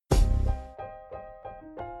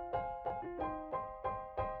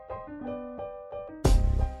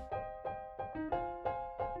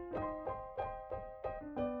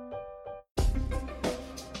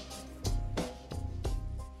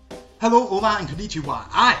Hello, hola, and konnichiwa.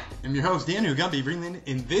 I am your host, Dan Ugambi Greenland,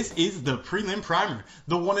 and this is the Prelim Primer,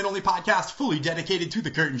 the one and only podcast fully dedicated to the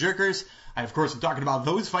curtain jerkers. I, of course, am talking about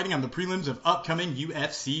those fighting on the prelims of upcoming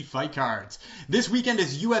UFC fight cards. This weekend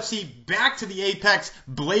is UFC Back to the Apex,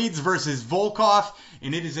 Blades versus Volkov,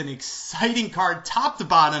 and it is an exciting card top to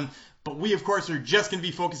bottom, but we, of course, are just going to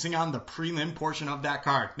be focusing on the prelim portion of that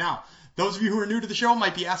card. Now, those of you who are new to the show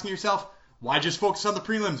might be asking yourself, why just focus on the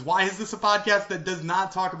prelims? Why is this a podcast that does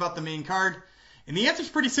not talk about the main card? And the answer is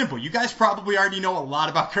pretty simple. You guys probably already know a lot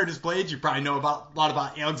about Curtis Blades. You probably know a lot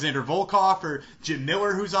about Alexander Volkov or Jim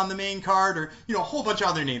Miller, who's on the main card, or a whole bunch of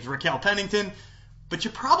other names, Raquel Pennington. But you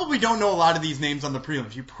probably don't know a lot of these names on the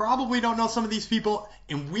prelims. You probably don't know some of these people,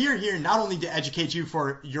 and we are here not only to educate you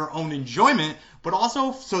for your own enjoyment, but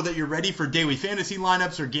also so that you're ready for daily fantasy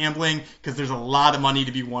lineups or gambling, because there's a lot of money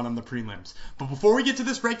to be won on the prelims. But before we get to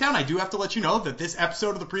this breakdown, I do have to let you know that this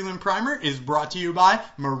episode of the Prelim Primer is brought to you by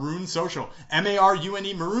Marune Social.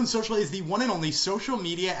 M-A-R-U-N-E. Marune Social is the one and only social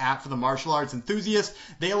media app for the martial arts enthusiast.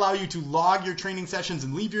 They allow you to log your training sessions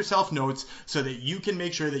and leave yourself notes so that you can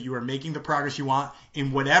make sure that you are making the progress you want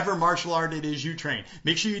in whatever martial art it is you train.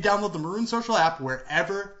 Make sure you download the Marune Social app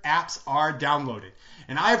wherever apps are downloaded.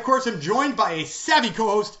 And I, of course, am joined by a savvy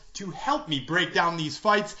co-host to help me break down these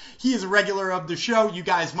fights. He is a regular of the show. You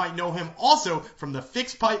guys might know him also from the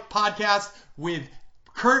Fixed Fight podcast with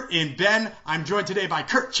Kurt and Ben. I'm joined today by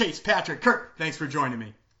Kurt Chase Patrick. Kurt, thanks for joining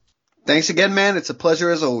me. Thanks again, man. It's a pleasure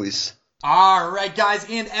as always. All right, guys.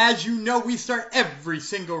 And as you know, we start every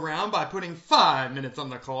single round by putting 5 minutes on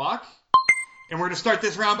the clock. And we're going to start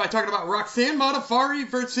this round by talking about Roxanne Modafferi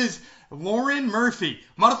versus Lauren Murphy.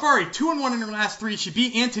 Modafferi, 2-1 in her last 3. She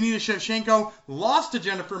beat Antonina Shevchenko, lost to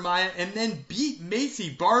Jennifer Maia, and then beat Macy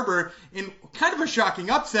Barber in kind of a shocking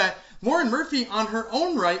upset. Lauren Murphy, on her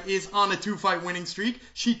own right, is on a 2-fight winning streak.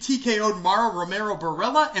 She TKO'd Mara Romero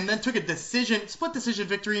Barella and then took a split decision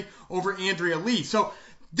victory over Andrea Lee. So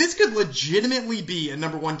this could legitimately be a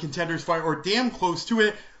number 1 contenders fight or damn close to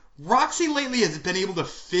it. Roxy lately has been able to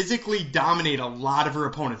physically dominate a lot of her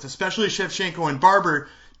opponents, especially Shevchenko and Barber.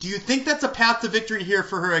 Do you think that's a path to victory here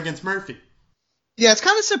for her against Murphy? Yeah, it's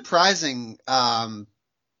kind of surprising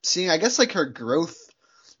seeing, I guess, like her growth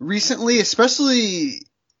recently, especially,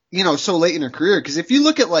 so late in her career. Because if you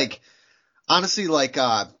look at, honestly,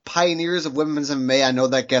 pioneers of women's MMA, I know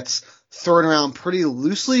that gets thrown around pretty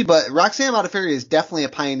loosely, but Roxanne Modafferi is definitely a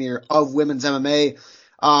pioneer of women's MMA.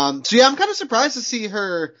 So yeah, I'm kind of surprised to see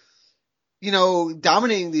her,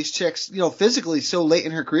 dominating these chicks, physically so late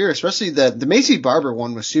in her career, especially the Macy Barber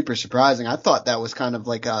one was super surprising. I thought that was kind of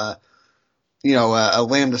like a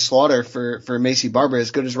lamb to slaughter for Macy Barber, as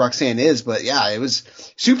good as Roxanne is. But yeah, it was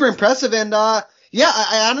super impressive. And, I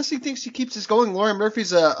honestly think she keeps this going. Lauren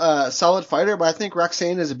Murphy's a solid fighter, but I think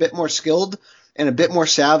Roxanne is a bit more skilled and a bit more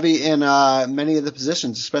savvy in, many of the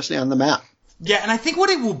positions, especially on the mat. Yeah, and I think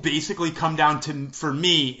what it will basically come down to, for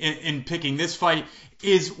me, in picking this fight,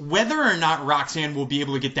 is whether or not Roxanne will be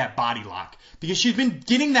able to get that body lock. Because she's been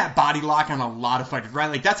getting that body lock on a lot of fighters,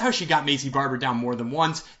 right? Like, that's how she got Macy Barber down more than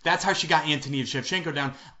once. That's how she got Antonina Shevchenko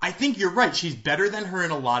down. I think you're right. She's better than her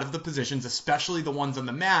in a lot of the positions, especially the ones on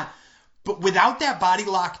the mat. But without that body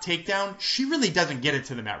lock takedown, she really doesn't get it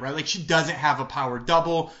to the mat, right? Like, she doesn't have a power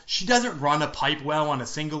double. She doesn't run a pipe well on a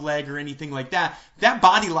single leg or anything like that. That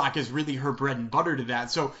body lock is really her bread and butter to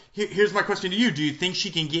that. So here's my question to you. Do you think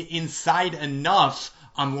she can get inside enough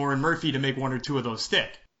on Lauren Murphy to make 1 or 2 of those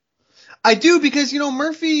stick? I do, because,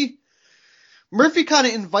 Murphy kind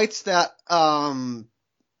of invites that, I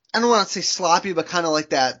don't want to say sloppy, but kind of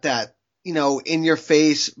like that, in your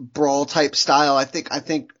face brawl type style. I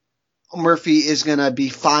think Murphy is going to be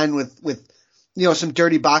fine with some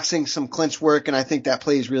dirty boxing, some clinch work, and I think that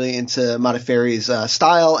plays really into Modafferi's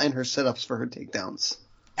style and her setups for her takedowns.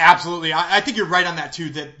 Absolutely. I think you're right on that, too,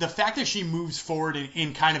 that the fact that she moves forward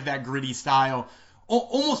in kind of that gritty style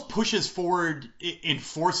almost pushes forward and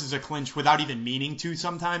forces a clinch without even meaning to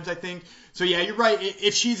sometimes, I think. So, yeah, you're right.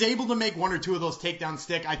 If she's able to make 1 or 2 of those takedowns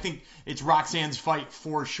stick, I think it's Roxanne's fight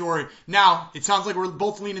for sure. Now, it sounds like we're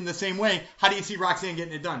both leaning the same way. How do you see Roxanne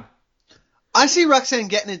getting it done? I see Roxanne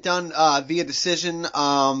getting it done via decision.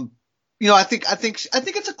 I think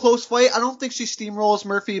it's a close fight. I don't think she steamrolls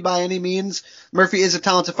Murphy by any means. Murphy is a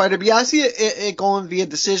talented fighter, but yeah, I see it going via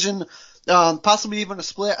decision, possibly even a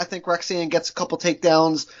split. I think Roxanne gets a couple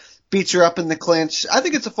takedowns, beats her up in the clinch. I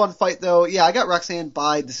think it's a fun fight, though. Yeah, I got Roxanne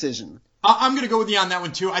by decision. I'm going to go with you on that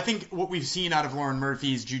one, too. I think what we've seen out of Lauren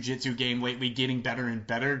Murphy's jiu-jitsu game lately, getting better and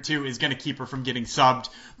better, too, is going to keep her from getting subbed.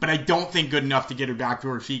 But I don't think good enough to get her back to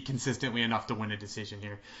her feet consistently enough to win a decision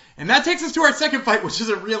here. And that takes us to our second fight, which is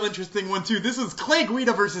a real interesting one, too. This is Clay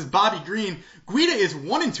Guida versus Bobby Green. Guida is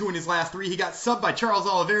 1-2 in his last 3. He got subbed by Charles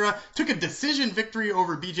Oliveira, took a decision victory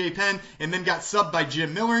over BJ Penn, and then got subbed by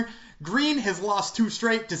Jim Miller. Green has lost 2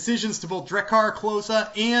 straight decisions to both Drekar Klose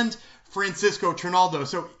and Francisco Trinaldo.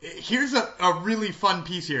 So here's a really fun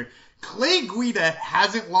piece here. Clay Guida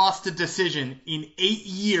hasn't lost a decision in 8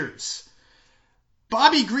 years.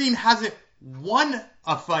 Bobby Green hasn't won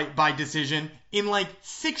a fight by decision in like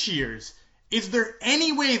 6 years. Is there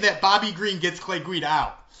any way that Bobby Green gets Clay Guida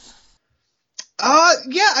out?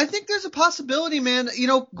 Yeah, I think there's a possibility, man. You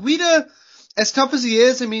know, Guida, as tough as he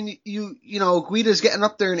is, I mean, you know, Guida's getting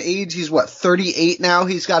up there in age. He's 38 now.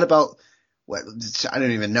 He's got about, I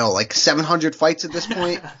don't even know, like 700 fights at this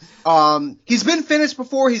point. He's been finished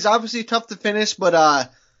before. He's obviously tough to finish,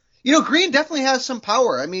 but, you know, Green definitely has some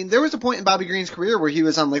power. I mean, there was a point in Bobby Green's career where he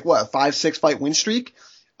was on like, a 5-6 fight win streak.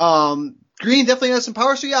 Green definitely has some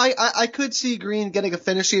power. So yeah, I could see Green getting a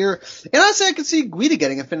finish here. And honestly, I could see Guida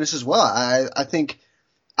getting a finish as well. I think,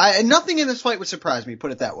 nothing in this fight would surprise me,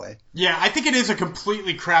 put it that way. Yeah, I think it is a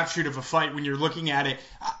completely crapshoot of a fight when you're looking at it.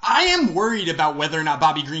 I am worried about whether or not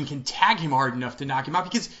Bobby Green can tag him hard enough to knock him out,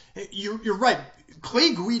 because you're right.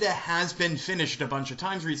 Clay Guida has been finished a bunch of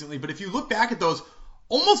times recently, but if you look back at those,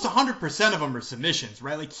 almost 100% of them are submissions,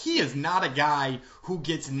 right? Like, he is not a guy who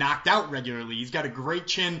gets knocked out regularly. He's got a great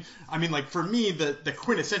chin. I mean, like, for me, the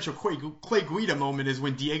quintessential Clay Guida moment is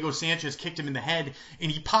when Diego Sanchez kicked him in the head,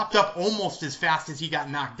 and he popped up almost as fast as he got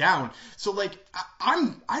knocked down. So, like,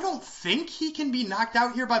 I don't think he can be knocked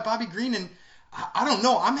out here by Bobby Green, and I don't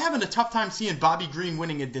know. I'm having a tough time seeing Bobby Green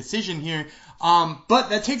winning a decision here. But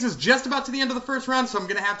that takes us just about to the end of the first round, so I'm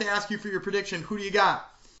going to have to ask you for your prediction. Who do you got?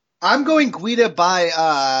 I'm going Guida by,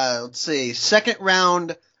 let's see, second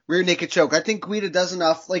round rear naked choke. I think Guida does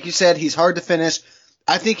enough. Like you said, he's hard to finish.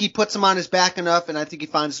 I think he puts him on his back enough, and I think he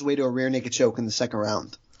finds his way to a rear naked choke in the second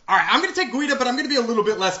round. All right, I'm going to take Guida, but I'm going to be a little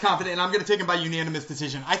bit less confident, and I'm going to take him by unanimous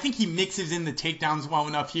decision. I think he mixes in the takedowns well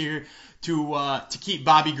enough here to keep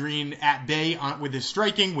Bobby Green at bay with his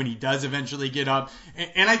striking when he does eventually get up.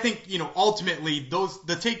 And I think, you know, ultimately,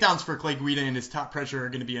 the takedowns for Clay Guida and his top pressure are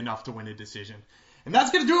going to be enough to win a decision. And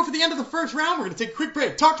that's going to do it for the end of the first round. We're going to take a quick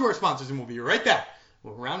break, talk to our sponsors, and we'll be right back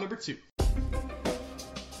with round number 2.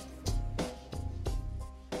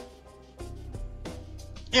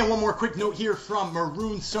 And one more quick note here from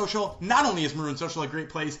Maroon Social. Not only is Maroon Social a great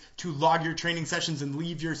place to log your training sessions and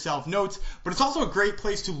leave yourself notes, but it's also a great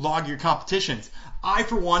place to log your competitions. I,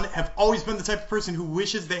 for one, have always been the type of person who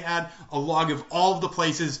wishes they had a log of all of the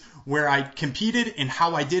places where I competed and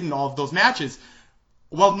how I did in all of those matches.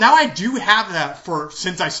 Well, now I do have that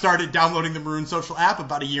since I started downloading the Maroon Social app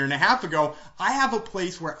about a year and a half ago. I have a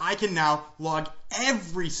place where I can now log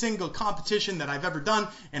every single competition that I've ever done,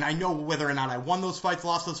 and I know whether or not I won those fights,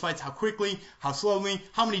 lost those fights, how quickly, how slowly,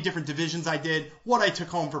 how many different divisions I did, what I took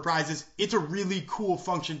home for prizes. It's a really cool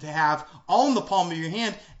function to have all in the palm of your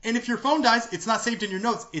hand, and if your phone dies, it's not saved in your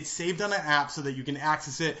notes. It's saved on an app so that you can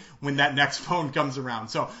access it when that next phone comes around.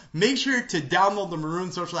 So make sure to download the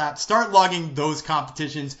Maroon Social app. Start logging those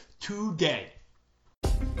competitions today.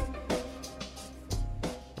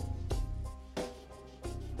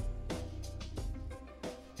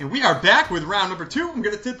 And we are back with round number 2. I'm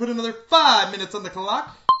going to put another 5 minutes on the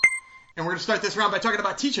clock. And we're going to start this round by talking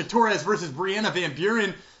about Tecia Torres versus Brianna Van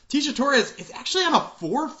Buren. Tecia Torres is actually on a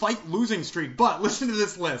 4-fight losing streak, but listen to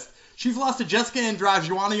this list. She's lost to Jessica Andrade,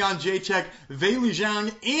 Joanna Jędrzejczyk, Weili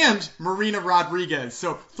Zhang, and Marina Rodriguez.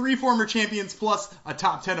 So 3 former champions plus a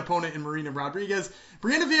top 10 opponent in Marina Rodriguez.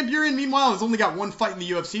 Brianna Van Buren, meanwhile, has only got 1 fight in the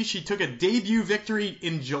UFC. She took a debut victory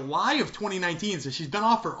in July of 2019, so she's been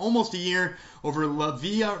off for almost a year over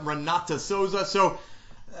Lavia Renata Souza. So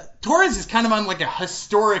Torres is kind of on like a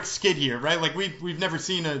historic skid here, right? Like we've never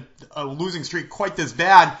seen a losing streak quite this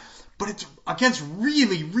bad, but it's against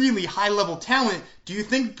really, really high-level talent. Do you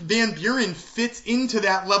think Van Buren fits into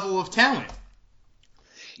that level of talent?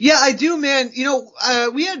 Yeah, I do, man. You know,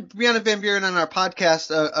 we had Brianna Van Buren on our podcast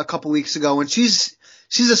a couple weeks ago, and she's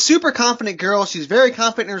a super confident girl. She's very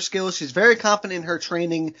confident in her skills. She's very confident in her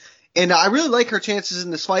training, and I really like her chances in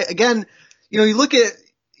this fight. Again, you know, you look at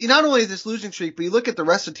not only this losing streak, but you look at the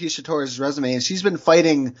rest of Tecia Torres' resume, and she's been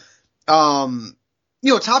fighting,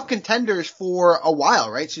 you know, top contenders for a while,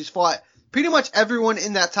 right? She's fought pretty much everyone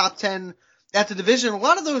in that top 10 at the division, a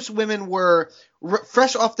lot of those women were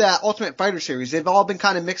fresh off that Ultimate Fighter series. They've all been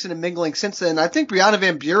kind of mixing and mingling since then. I think Brianna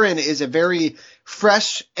Van Buren is a very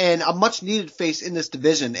fresh and a much needed face in this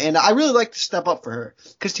division. And I really like to step up for her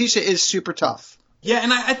because Tisha is super tough. Yeah,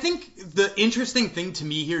 and I think the interesting thing to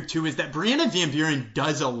me here, too, is that Brianna Van Buren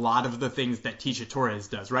does a lot of the things that Tecia Torres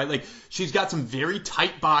does, right? Like, she's got some very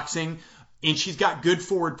tight boxing, and she's got good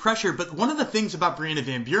forward pressure. But one of the things about Brianna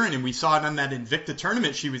Van Buren, and we saw it on that Invicta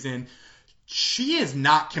tournament she was in, she is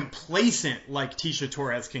not complacent like Tecia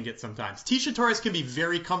Torres can get sometimes. Tecia Torres can be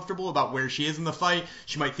very comfortable about where she is in the fight.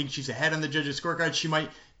 She might think she's ahead on the judges' scorecard. She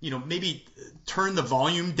might, maybe turn the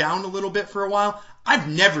volume down a little bit for a while. I've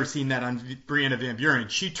never seen that on Brianna Van Buren.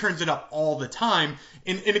 She turns it up all the time.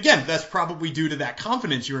 And again, that's probably due to that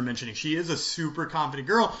confidence you were mentioning. She is a super confident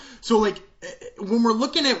girl. So, when we're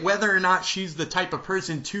looking at whether or not she's the type of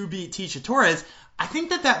person to beat Tecia Torres, I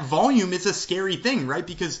think that volume is a scary thing, right?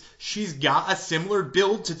 Because she's got a similar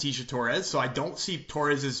build to Tecia Torres, so I don't see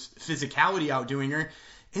Torres' physicality outdoing her.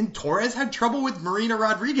 And Torres had trouble with Marina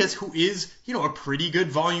Rodriguez, who is, a pretty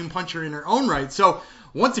good volume puncher in her own right. So,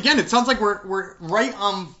 once again, it sounds like we're right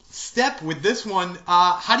on step with this one.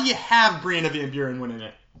 How do you have Brianna Van Buren winning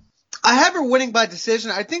it? I have her winning by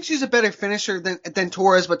decision. I think she's a better finisher than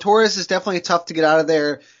Torres, but Torres is definitely tough to get out of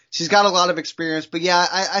there. She's got a lot of experience. But yeah,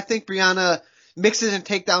 I think Brianna mixes and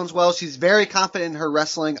takedowns well. She's very confident in her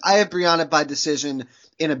wrestling. I have Brianna by decision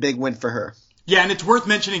in a big win for her. Yeah, and it's worth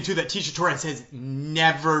mentioning, too, that Tecia Torres has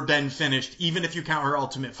never been finished, even if you count her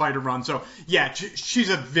Ultimate Fighter run. So, yeah,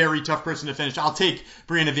 she's a very tough person to finish. I'll take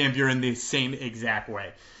Brianna Van Buren the same exact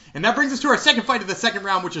way. And that brings us to our second fight of the second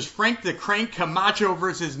round, which is Frank the Crank Camacho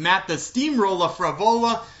versus Matt the Steamroller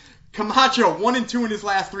Frevola. Camacho, 1-2 in his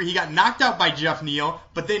last 3. He got knocked out by Jeff Neal,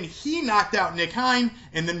 but then he knocked out Nick Hein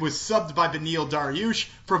and then was subbed by Beneil Dariush.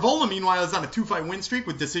 Frevola, meanwhile, is on a 2-fight win streak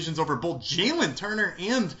with decisions over both Jalen Turner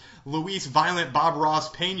and Luis Violent Bob Ross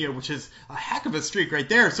Pena, which is a heck of a streak right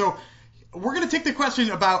there. So we're going to take the question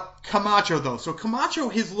about Camacho, though. So Camacho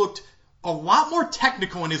has looked a lot more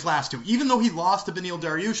technical in his last 2. Even though he lost to Beneil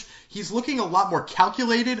Dariush, he's looking a lot more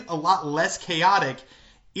calculated, a lot less chaotic.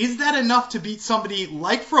 Is that enough to beat somebody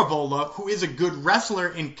like Frevola, who is a good wrestler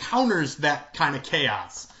and counters that kind of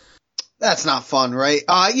chaos? That's not fun, right?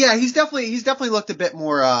 Yeah, he's definitely looked a bit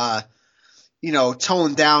more,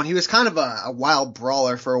 toned down. He was kind of a wild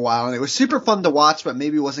brawler for a while, and it was super fun to watch, but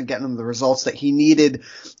maybe wasn't getting him the results that he needed.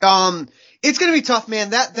 It's gonna be tough,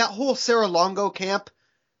 man. That whole Sarah Longo camp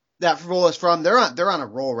that Frevola's from, they're on a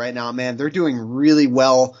roll right now, man. They're doing really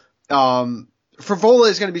well. Frevola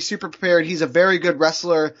is going to be super prepared. He's a very good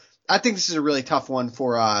wrestler. I think this is a really tough one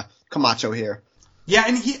for Camacho here. Yeah,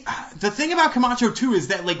 and the thing about Camacho, too, is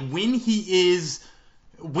that when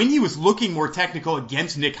he was looking more technical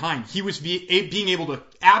against Nick Hein, he was being able to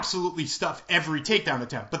absolutely stuff every takedown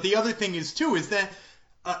attempt. But the other thing is, too, is that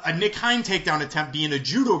a Nick Hein takedown attempt, being a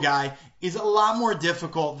judo guy, is a lot more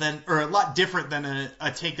difficult a lot different than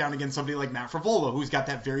a takedown against somebody like Matt Frevola, who's got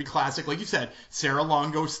that very classic, like you said, Sarah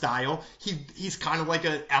Longo style. He's kind of like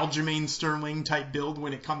an Aljamain Sterling type build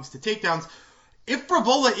when it comes to takedowns. If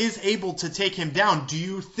Frevola is able to take him down, do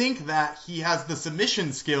you think that he has the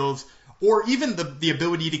submission skills or even the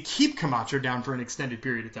ability to keep Camacho down for an extended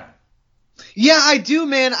period of time? Yeah, I do,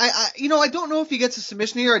 man. I don't know if he gets a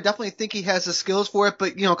submission here. I definitely think he has the skills for it,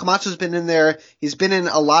 but Camacho's been in there. He's been in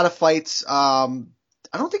a lot of fights. I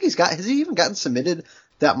don't think has he even gotten submitted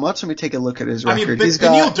that much? Let me take a look at his record.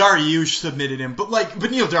 Beneil Dariush submitted him, but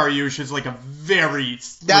Beneil Dariush is a very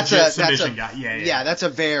legit submission guy. Yeah, that's a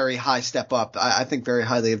very high step up. I think very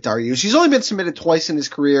highly of Dariush. He's only been submitted twice in his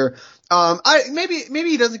career. Maybe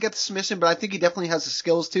he doesn't get the submission, but I think he definitely has the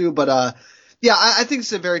skills too. But yeah, I think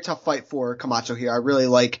it's a very tough fight for Camacho here. I really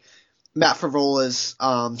like Matt Frevola's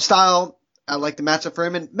style. I like the matchup for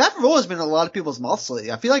him. And Matt Frevola's been in a lot of people's mouths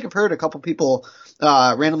lately. I feel like I've heard a couple people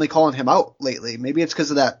randomly calling him out lately. Maybe it's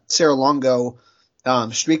because of that Sarah Longo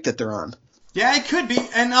streak that they're on. Yeah, it could be.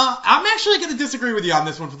 And I'm actually going to disagree with you on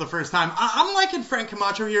this one for the first time. I'm liking Frank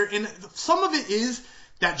Camacho here. And some of it is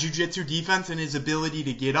that jiu-jitsu defense and his ability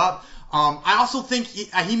to get up. I also think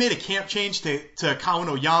he made a camp change to Kawan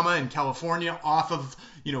Oyama in California off of,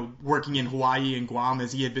 working in Hawaii and Guam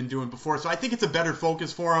as he had been doing before. So I think it's a better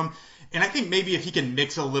focus for him. And I think maybe if he can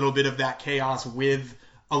mix a little bit of that chaos with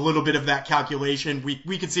a little bit of that calculation,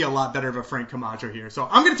 we could see a lot better of a Frank Camacho here. So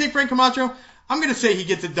I'm going to take Frank Camacho. I'm going to say he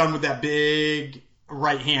gets it done with that big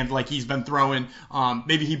right hand like he's been throwing.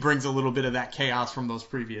 Maybe he brings a little bit of that chaos from those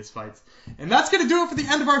previous fights. And that's going to do it for the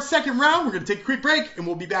end of our second round. We're going to take a quick break, and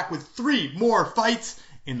we'll be back with 3 more fights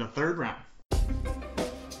in the third round.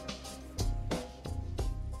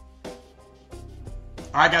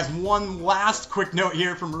 All right, guys, one last quick note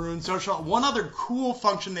here from Maroon Social. One other cool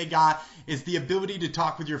function they got is the ability to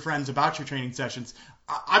talk with your friends about your training sessions.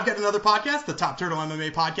 I've got another podcast, the Top Turtle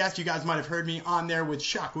MMA podcast. You guys might have heard me on there with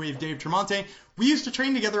Shockwave Dave Tremonte. We used to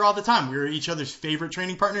train together all the time. We were each other's favorite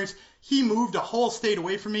training partners. He moved a whole state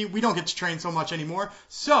away from me. We don't get to train so much anymore.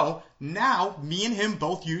 So now me and him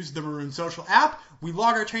both use the Maroon Social app. We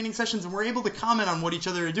log our training sessions and we're able to comment on what each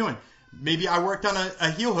other are doing. Maybe I worked on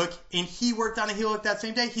a heel hook and he worked on a heel hook that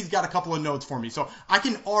same day. He's got a couple of notes for me. So I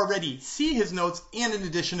can already see his notes, and in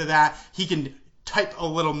addition to that, he can type a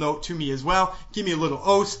little note to me as well, give me a little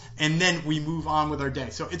os, and then we move on with our day.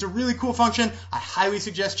 So it's a really cool function. I highly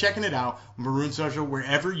suggest checking it out. Maroon Social,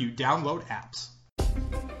 wherever you download apps.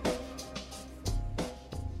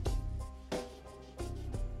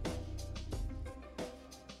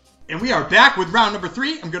 And we are back with round number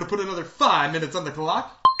 3. I'm going to put another 5 minutes on the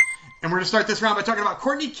clock. And we're going to start this round by talking about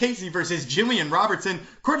Courtney Casey versus Jillian Robertson.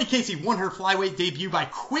 Courtney Casey won her flyweight debut by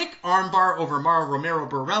quick armbar over Mara Romero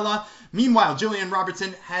Borella. Meanwhile, Jillian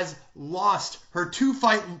Robertson has lost her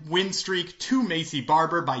 2-fight win streak to Maycee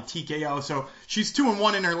Barber by TKO. So she's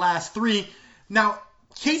 2-1 in her last 3. Now,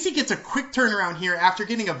 Casey gets a quick turnaround here after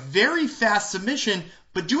getting a very fast submission,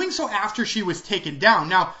 but doing so after she was taken down.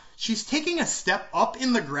 Now, she's taking a step up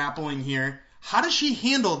in the grappling here. How does she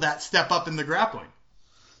handle that step up in the grappling?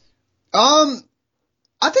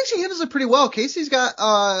 I think she handles it pretty well. Casey's got,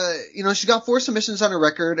 she's got 4 submissions on her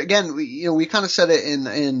record. Again, we kind of said it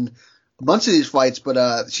in a bunch of these fights,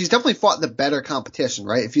 but, she's definitely fought the better competition,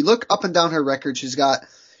 right? If you look up and down her record, she's got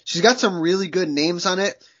some really good names on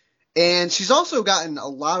it. And she's also gotten a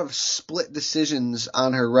lot of split decisions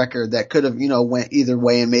on her record that could have, went either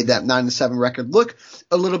way and made that 9-7 record look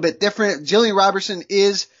a little bit different. Jillian Robertson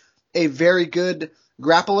is a very good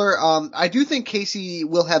grappler. I do think Casey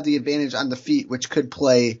will have the advantage on the feet, which could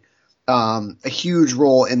play a huge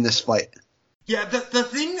role in this fight. Yeah, the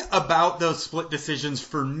thing about those split decisions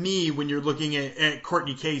for me when you're looking at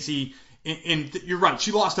Courtney Casey, and you're right,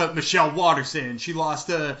 she lost to Michelle Waterson, she lost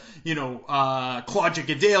to, Claudia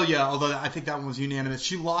Gadelha, although I think that one was unanimous.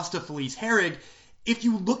 She lost to Felice Herrig. If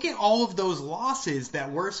you look at all of those losses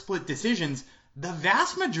that were split decisions, the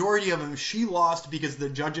vast majority of them she lost because the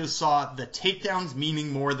judges saw the takedowns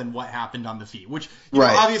meaning more than what happened on the feet, which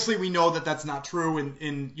right. Obviously we know that that's not true,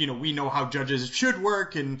 and we know how judges should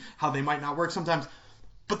work and how they might not work sometimes.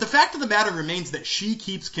 But the fact of the matter remains that she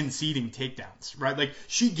keeps conceding takedowns, right? Like,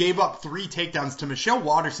 she gave up 3 takedowns to Michelle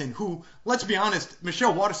Waterson, who, let's be honest,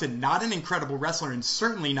 Michelle Waterson, not an incredible wrestler and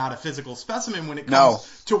certainly not a physical specimen when it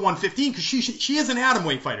comes to 115, because she is an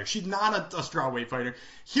atomweight fighter. She's not a strawweight fighter.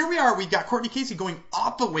 Here we are, we've got Courtney Casey going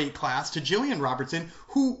up a weight class to Jillian Robertson,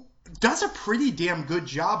 who does a pretty damn good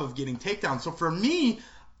job of getting takedowns. So for me,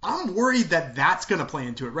 I'm worried that that's going to play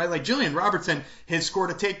into it, right? Like, Jillian Robertson has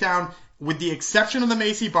scored a takedown, with the exception of the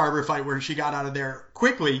Maycee Barber fight where she got out of there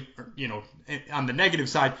quickly, on the negative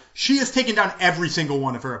side, she has taken down every single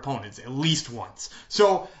one of her opponents at least once.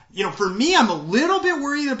 So, for me, I'm a little bit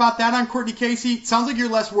worried about that on Courtney Casey. Sounds like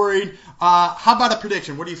you're less worried. How about a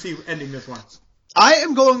prediction? What do you see ending this one? I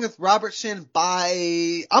am going with Robertson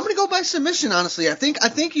I'm going to go by submission, honestly. I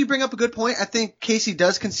think you bring up a good point. I think Casey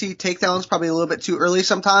does concede takedowns probably a little bit too early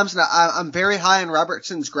sometimes. And I'm very high on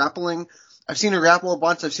Robertson's grappling. I've seen her grapple a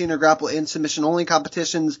bunch. I've seen her grapple in submission-only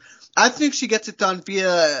competitions. I think she gets it done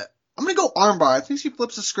via – I'm going to go armbar. I think she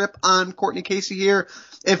flips the script on Courtney Casey here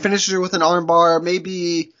and finishes her with an armbar.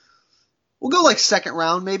 Maybe – we'll go like second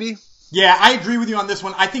round maybe. Yeah, I agree with you on this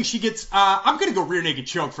one. I think she gets I'm going to go rear naked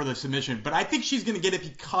choke for the submission, but I think she's going to get it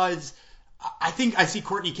because I think I see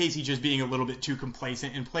Courtney Casey just being a little bit too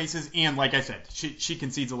complacent in places, and like I said, she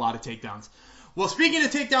concedes a lot of takedowns. Well, speaking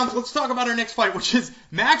of takedowns, let's talk about our next fight, which is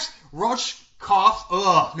Max Rohskopf.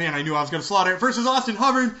 Oh, man, I knew I was going to slaughter it. Versus Austin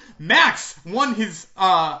Hubbard. Max won his,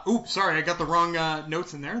 sorry, I got the wrong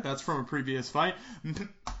notes in there. That's from a previous fight.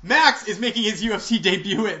 Max is making his UFC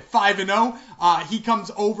debut at 5-0. He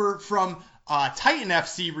comes over from Titan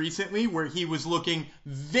FC recently, where he was looking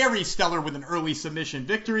very stellar with an early submission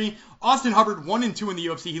victory. Austin Hubbard 1-2 in the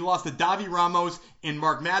UFC. He lost to Davi Ramos and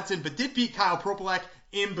Mark Madsen, but did beat Kyle Propolek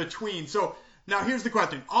in between. So, now here's the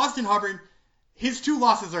question. Austin Hubbard, his 2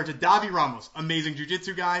 losses are to Davi Ramos, amazing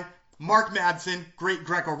jiu-jitsu guy, Mark Madsen, great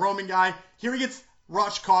Greco-Roman guy. Here he gets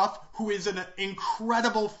Rohskopf, who is an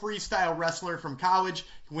incredible freestyle wrestler from college.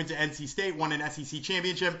 He went to NC State, won an SEC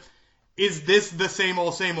championship. Is this the same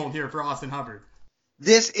old here for Austin Hubbard?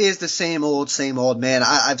 This is the same old, man.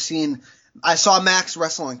 I saw Max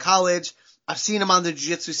wrestle in college. I've seen him on the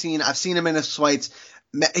jiu-jitsu scene. I've seen him in his fights.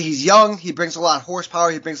 He's young. He brings a lot of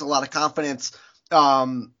horsepower. He brings a lot of confidence.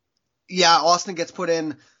 Austin gets put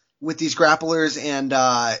in with these grapplers, and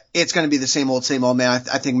it's going to be the same old, man.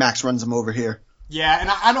 I think Max runs him over here. Yeah, and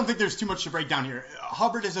I don't think there's too much to break down here.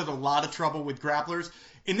 Hubbard has had a lot of trouble with grapplers,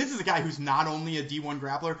 and this is a guy who's not only a D1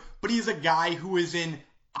 grappler, but he's a guy who is in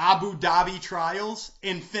Abu Dhabi trials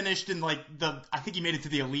and finished in I think he made it to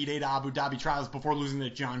the Elite 8 Abu Dhabi trials before losing to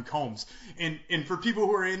John Combs. And for people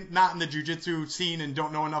who are not in the jiu-jitsu scene and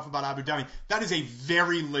don't know enough about Abu Dhabi, that is a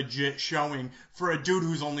very legit showing for a dude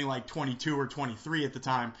who's only 22 or 23 at the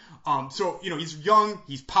time. So, he's young,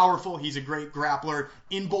 he's powerful, he's a great grappler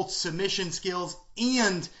in both submission skills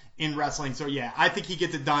and in wrestling. So yeah, I think he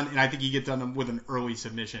gets it done, and I think he gets done with an early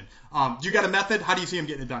submission. Do you got a method? How do you see him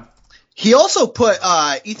getting it done? He also put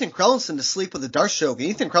Ethan Crelinson to sleep with a Darce choke.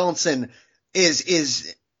 Ethan Crelinson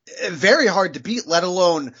is very hard to beat, let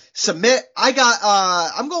alone submit.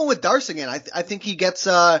 I'm going with Darce again. I think he gets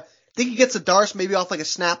a Darce maybe off a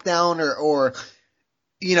snap down or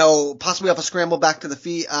possibly off a scramble back to the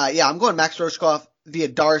feet. I'm going Max Roshkoff via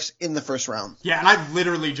Darce in the first round. Yeah, and I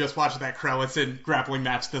literally just watched that Crelinson grappling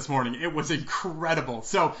match this morning. It was incredible.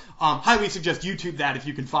 So highly suggest YouTube that if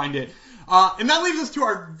you can find it. And that leaves us to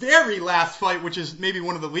our very last fight, which is maybe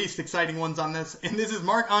one of the least exciting ones on this. And this is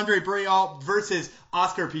Marc-Andre Barriault versus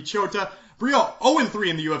Oscar Piechota. Barriault 0-3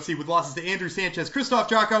 in the UFC with losses to Andrew Sanchez, Christoph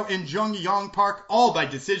Jocko, and Jung Yong Park, all by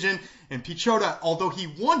decision. And Piechota, although he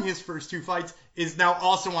won his first two fights, is now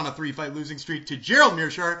also on a 3-fight losing streak to Gerald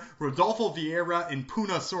Meerschaert, Rodolfo Vieira, and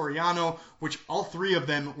Puna Soriano, which all three of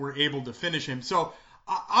them were able to finish him. So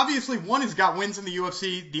obviously, one has got wins in the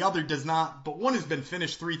UFC, the other does not, but one has been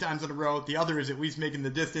finished 3 times in a row, the other is at least making the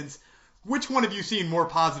distance. Which one have you seen more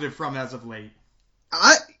positive from as of late?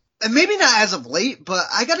 Maybe not as of late, but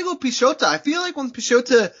I gotta go Piechota. I feel like when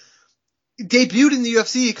Piechota debuted in the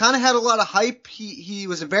UFC, he kind of had a lot of hype. He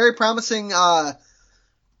was a very promising,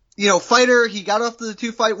 fighter. He got off the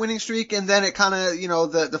 2-fight winning streak, and then it kind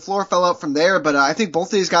of, the floor fell out from there. But I think both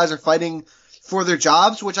of these guys are fighting for their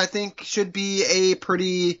jobs, which I think should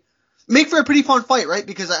be make for a pretty fun fight, right?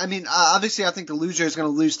 Because obviously I think the loser is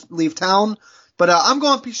going to leave town, but I'm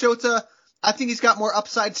going Piechota. I think he's got more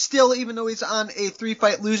upside still, even though he's on a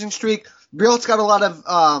 3-fight losing streak. Barriault's got a lot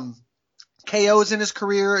of KOs in his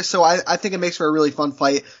career, so I think it makes for a really fun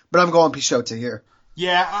fight, but I'm going Piechota here.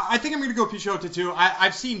 Yeah, I think I'm going to go Piechota too.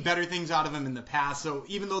 I've seen better things out of him in the past, so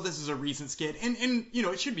even though this is a recent skid, and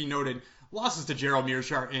it should be noted, losses to Gerald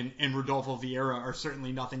Meerschaert and Rodolfo Vieira are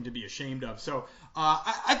certainly nothing to be ashamed of. So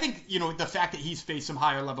I think, the fact that he's faced some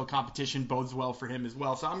higher level competition bodes well for him as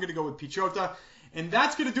well. So I'm going to go with Piechota. And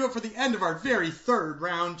that's going to do it for the end of our very third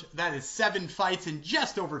round. That is 7 fights in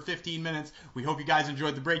just over 15 minutes. We hope you guys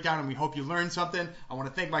enjoyed the breakdown, and we hope you learned something. I want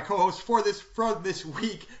to thank my co-host for this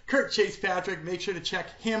week, Kurt Chase Patrick. Make sure to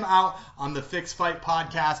check him out on the Fixed Fight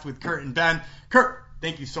podcast with Kurt and Ben. Kurt,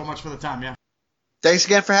 thank you so much for the time, man. Thanks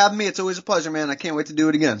again for having me. It's always a pleasure, man. I can't wait to do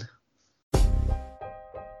it again.